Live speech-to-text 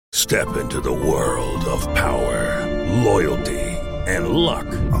Step into the world of power, loyalty, and luck.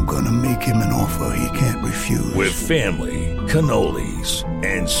 I'm gonna make him an offer he can't refuse. With family, cannolis,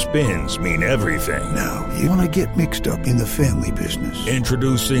 and spins mean everything. Now, you wanna get mixed up in the family business.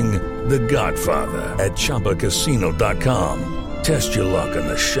 Introducing The Godfather at ChumbaCasino.com. Test your luck in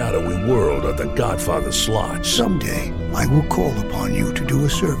the shadowy world of The Godfather slot. Someday, I will call upon you to do a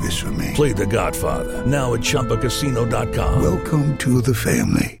service for me. Play The Godfather, now at ChumbaCasino.com. Welcome to the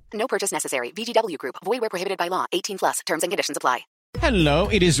family. No purchase necessary. VGW Group. Void where prohibited by law. 18+. Terms and conditions apply. Hello,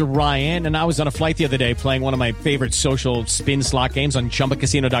 it is Ryan, and I was on a flight the other day playing one of my favorite social spin slot games on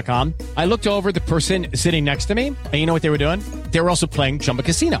ChumbaCasino.com. I looked over at the person sitting next to me, and you know what they were doing? They were also playing Chumba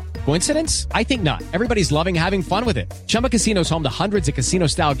Casino. Coincidence? I think not. Everybody's loving having fun with it. Chumba Casino is home to hundreds of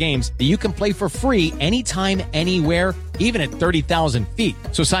casino-style games that you can play for free anytime, anywhere, even at 30,000 feet.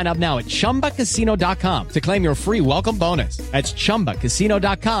 So sign up now at ChumbaCasino.com to claim your free welcome bonus. That's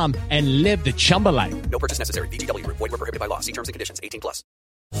ChumbaCasino.com and live the Chumba life. No purchase necessary. VGW Group. Void where prohibited by law. See terms and conditions. 18+.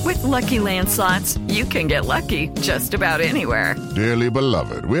 With Lucky Land Slots, you can get lucky just about anywhere. Dearly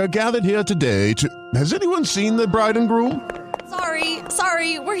beloved, we are gathered here today to... Has anyone seen the bride and groom?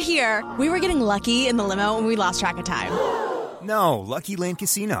 Sorry, we're here. We were getting lucky in the limo and we lost track of time. No, Lucky Land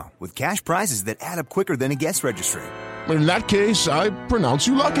Casino, with cash prizes that add up quicker than a guest registry. In that case, I pronounce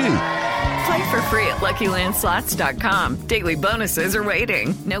you lucky. Play for free at LuckyLandSlots.com. Daily bonuses are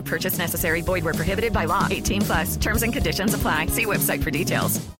waiting. No purchase necessary. Void where prohibited by law. 18+. Terms and conditions apply. See website for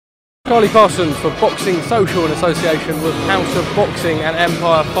details. Charlie Parsons for Boxing Social in association with House of Boxing and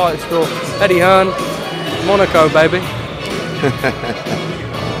Empire Fight Store. Eddie Hearn, Monaco, baby.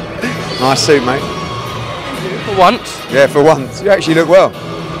 Nice suit, mate. For once. Yeah, for once. You actually look well.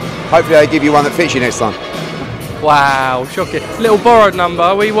 Hopefully they give you one that fits you next time. Wow, shocking. Little borrowed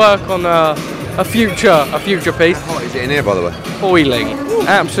number. We work on a future piece. How hot is it in here, by the way? Boiling.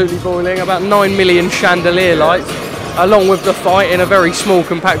 Absolutely boiling. About 9 million chandelier lights. Along with the fight in a very small,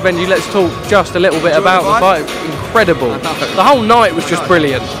 compact venue. Let's talk just a little bit about the fight. Incredible. The whole night was just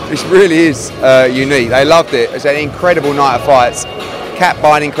brilliant. This really is unique. They loved it. It's an incredible night of fights, capped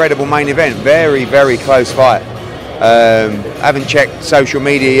by an incredible main event. Very, very close fight. Haven't checked social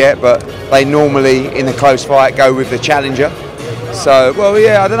media yet, but they normally, in the close fight, go with the challenger. So, well,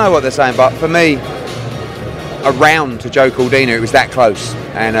 yeah, I don't know what they're saying, but for me, a round to Joe Cordina, it was that close,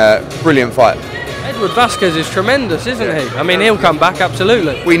 and a brilliant fight. Edward Vazquez is tremendous, isn't he? I mean, he'll come back,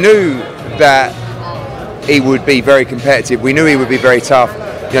 absolutely. We knew that he would be very competitive. We knew he would be very tough.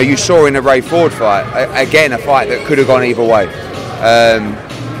 You know, you saw in the Ray Ford fight, again, a fight that could have gone either way.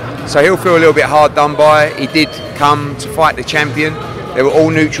 So he'll feel a little bit hard done by. He did come to fight the champion. They were all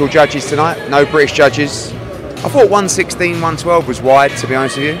neutral judges tonight, no British judges. I thought 116, 112 was wide, to be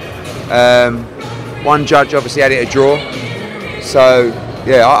honest with you. One judge obviously had it a draw. So,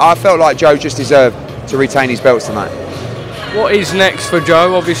 yeah, I felt like Joe just deserved to retain his belts tonight. What is next for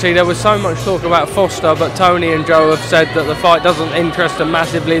Joe? Obviously, there was so much talk about Foster, but Tony and Joe have said that the fight doesn't interest them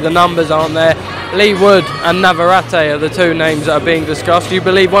massively. The numbers aren't there. Leigh Wood and Navarrete are the two names that are being discussed. Do you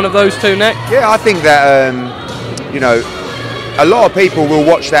believe one of those two next? Yeah, I think that, a lot of people will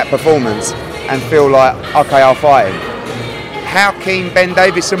watch that performance and feel like, okay, I'll fight him. How keen Ben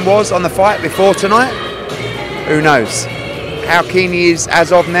Davison was on the fight before tonight? Who knows? How keen he is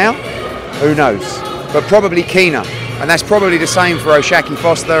as of now? Who knows? But probably keener. And that's probably the same for O'Shaki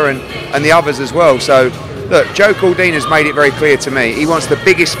Foster and the others as well. So, look, Joe Cordina's made it very clear to me. He wants the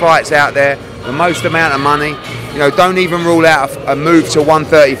biggest fights out there, the most amount of money. You know, don't even rule out a move to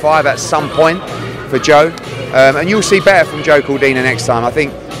 135 at some point for Joe. And you'll see better from Joe Cordina next time. I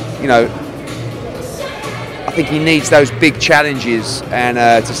think he needs those big challenges and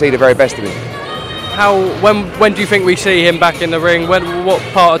to see the very best of him. When do you think we see him back in the ring? What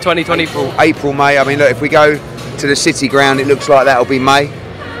part of 2024? April, May. I mean, look, if we go to the City Ground, it looks like that'll be May.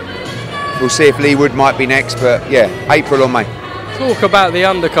 We'll see if Leigh Wood might be next, but yeah, April or May. Talk about the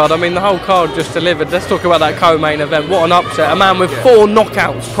undercard. I mean, the whole card just delivered. Let's talk about that co-main event. What an upset. A man with 4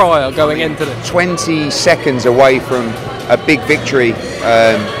 knockouts prior going into it. 20 seconds away from a big victory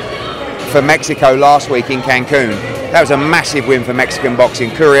for Mexico last week in Cancun. That was a massive win for Mexican boxing.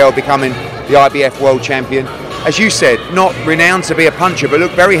 Curiel becoming the IBF world champion. As you said, not renowned to be a puncher, but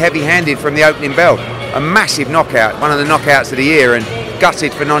looked very heavy-handed from the opening bell. A massive knockout, one of the knockouts of the year, and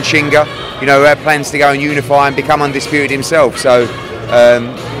gutted for Nonshinga, who had plans to go and unify and become undisputed himself. So,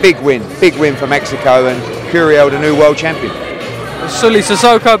 big win for Mexico, and Curiel, the new world champion. Sully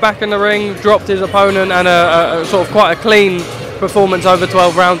Sissoko back in the ring, dropped his opponent, and a sort of quite a clean performance over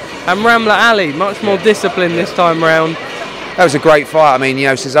 12 rounds. And Ramla Ali, much more disciplined this time round. That was a great fight. I mean,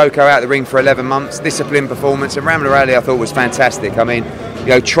 Sissoko out the ring for 11 months, disciplined performance, and Ramla Ali I thought was fantastic. I mean,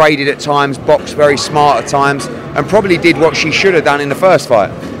 traded at times, boxed very smart at times, and probably did what she should have done in the first fight.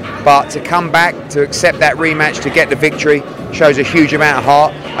 But to come back, to accept that rematch, to get the victory, shows a huge amount of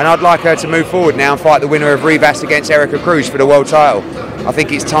heart. And I'd like her to move forward now and fight the winner of Rivas against Erica Cruz for the world title. I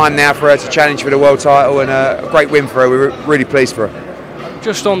think it's time now for her to challenge for the world title, and a great win for her. We're really pleased for her.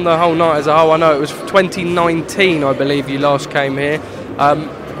 Just on the whole night as a whole, I know it was 2019, I believe you last came here.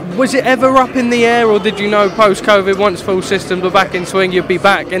 Was it ever up in the air, or did you know post-COVID, once full systems were back in swing, you'd be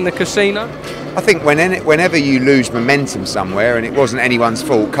back in the casino? I think whenever you lose momentum somewhere, and it wasn't anyone's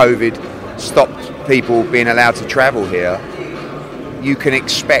fault, COVID stopped people being allowed to travel here, you can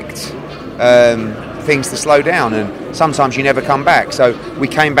expect things to slow down, and sometimes you never come back. So we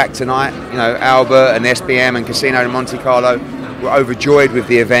came back tonight, Albert and SBM and Casino in Monte Carlo were overjoyed with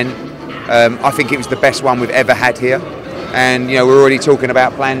the event. I think it was the best one we've ever had here. And we're already talking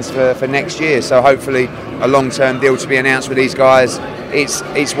about plans for next year, so hopefully a long-term deal to be announced with these guys.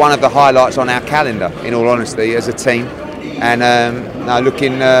 It's one of the highlights on our calendar, in all honesty, as a team. And now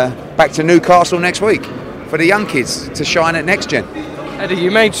looking back to Newcastle next week for the young kids to shine at Next Gen. Eddie,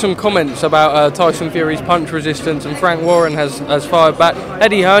 you made some comments about Tyson Fury's punch resistance, and Frank Warren has fired back.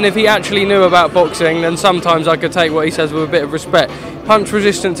 Eddie Hearn, if he actually knew about boxing, then sometimes I could take what he says with a bit of respect. Punch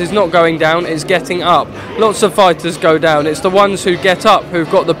resistance is not going down, it's getting up. Lots of fighters go down. It's the ones who get up who've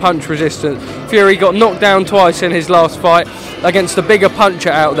got the punch resistance. Fury got knocked down twice in his last fight against the bigger puncher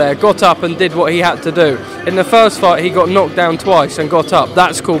out there, got up and did what he had to do. In the first fight, he got knocked down twice and got up.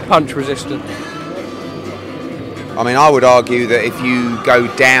 That's called punch resistance. I mean, I would argue that if you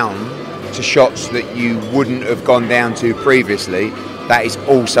go down to shots that you wouldn't have gone down to previously, that is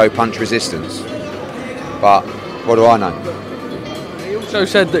also punch resistance. But what do I know? He also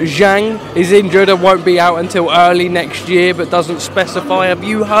said that Zhang is injured and won't be out until early next year, but doesn't specify. Have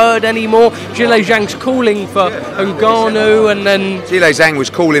you heard any more? Zhilei Zhang's calling for Ngannou, and then... Zhilei Zhang was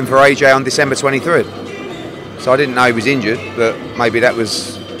calling for AJ on December 23rd. So I didn't know he was injured, but maybe that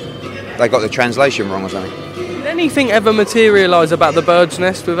was... they got the translation wrong or something. Did anything ever materialise about the Bird's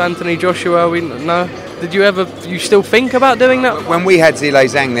Nest with Anthony Joshua? No? Did you still think about doing that? When we had Zhilei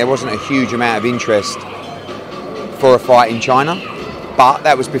Zhang, there wasn't a huge amount of interest for a fight in China, but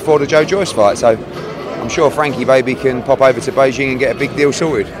that was before the Joe Joyce fight, so I'm sure Frankie Baby can pop over to Beijing and get a big deal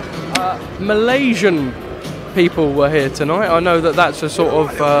sorted. Malaysian people were here tonight. I know that's a sort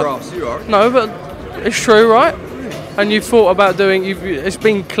of... no, but it's true, right? And you've thought about doing... it's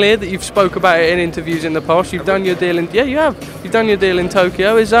been clear that you've spoke about it in interviews in the past. You've done your deal in... Yeah, you have. You've done your deal in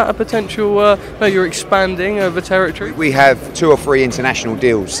Tokyo. Is that a potential... no, you're expanding over territory? We have 2 or 3 international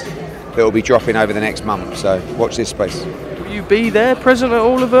deals that will be dropping over the next month, so watch this space. Will you be there, present at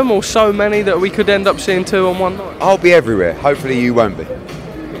all of them, or so many that we could end up seeing 2 on one night? I'll be everywhere. Hopefully you won't be.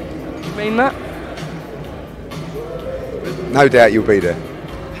 You mean that? No doubt you'll be there.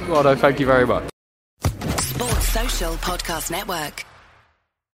 Righto, thank you very much. Sports Social Podcast Network.